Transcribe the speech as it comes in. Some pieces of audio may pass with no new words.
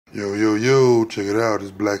Yo, yo, yo, check it out.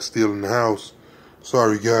 It's Black Steel in the house.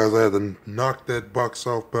 Sorry, guys, I had to knock that box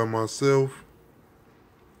off by myself.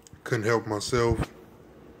 Couldn't help myself.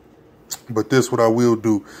 But this what I will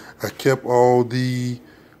do. I kept all the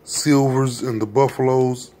silvers and the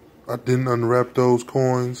buffaloes. I didn't unwrap those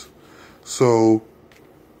coins. So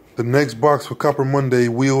the next box for Copper Monday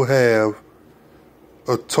will have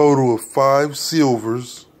a total of 5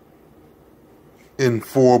 silvers and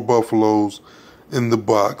 4 buffaloes in the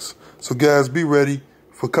box. So guys, be ready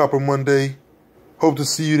for Copper Monday. Hope to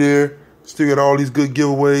see you there. Still got all these good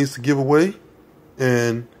giveaways to give away.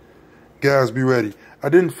 And guys, be ready. I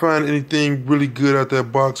didn't find anything really good out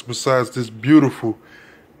that box besides this beautiful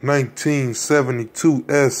 1972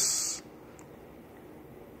 S.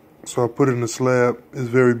 So I put it in the slab. It's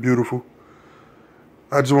very beautiful.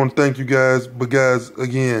 I just want to thank you guys. But guys,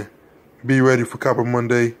 again, be ready for Copper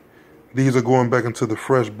Monday. These are going back into the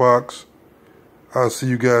fresh box. I'll see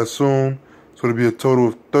you guys soon. So it'll be a total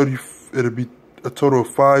of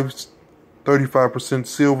 35%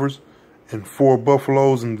 silvers and 4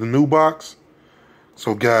 buffaloes in the new box.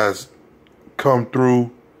 So guys, come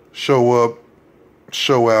through, show up,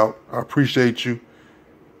 show out. I appreciate you.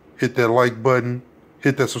 Hit that like button.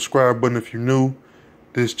 Hit that subscribe button if you're new.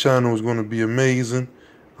 This channel is going to be amazing.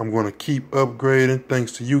 I'm going to keep upgrading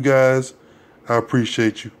thanks to you guys. I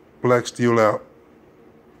appreciate you. Black Steel out.